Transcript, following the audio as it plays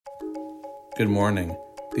Good morning.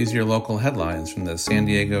 These are your local headlines from the San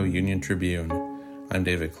Diego Union Tribune. I'm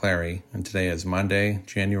David Clary, and today is Monday,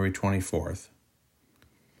 January 24th.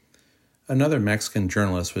 Another Mexican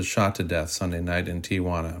journalist was shot to death Sunday night in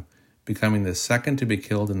Tijuana, becoming the second to be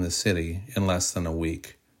killed in the city in less than a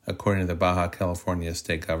week, according to the Baja California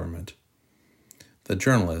state government. The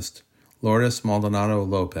journalist, Lourdes Maldonado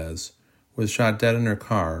Lopez, was shot dead in her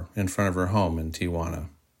car in front of her home in Tijuana.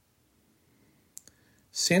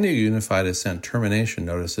 San Diego Unified has sent termination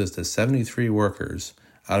notices to 73 workers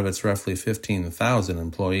out of its roughly 15,000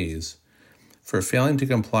 employees for failing to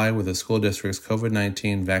comply with the school district's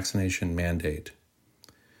COVID-19 vaccination mandate.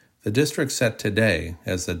 The district set today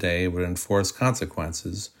as the day it would enforce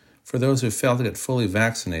consequences for those who fail to get fully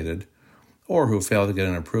vaccinated or who fail to get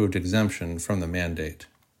an approved exemption from the mandate.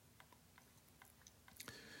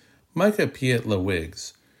 Micah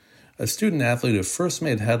Piet-Lewigs, a student-athlete who first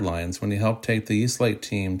made headlines when he helped take the East Lake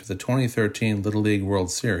team to the 2013 Little League World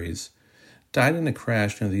Series, died in a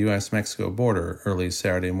crash near the U.S.-Mexico border early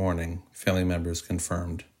Saturday morning, family members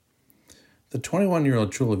confirmed. The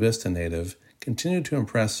 21-year-old Chula Vista native continued to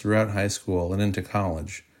impress throughout high school and into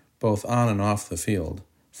college, both on and off the field,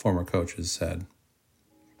 former coaches said.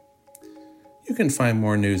 You can find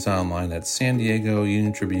more news online at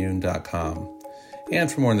SanDiegoUnionTribune.com.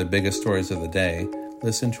 And for more on the biggest stories of the day,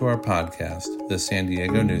 listen to our podcast, The San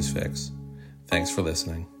Diego News Fix. Thanks for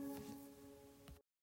listening.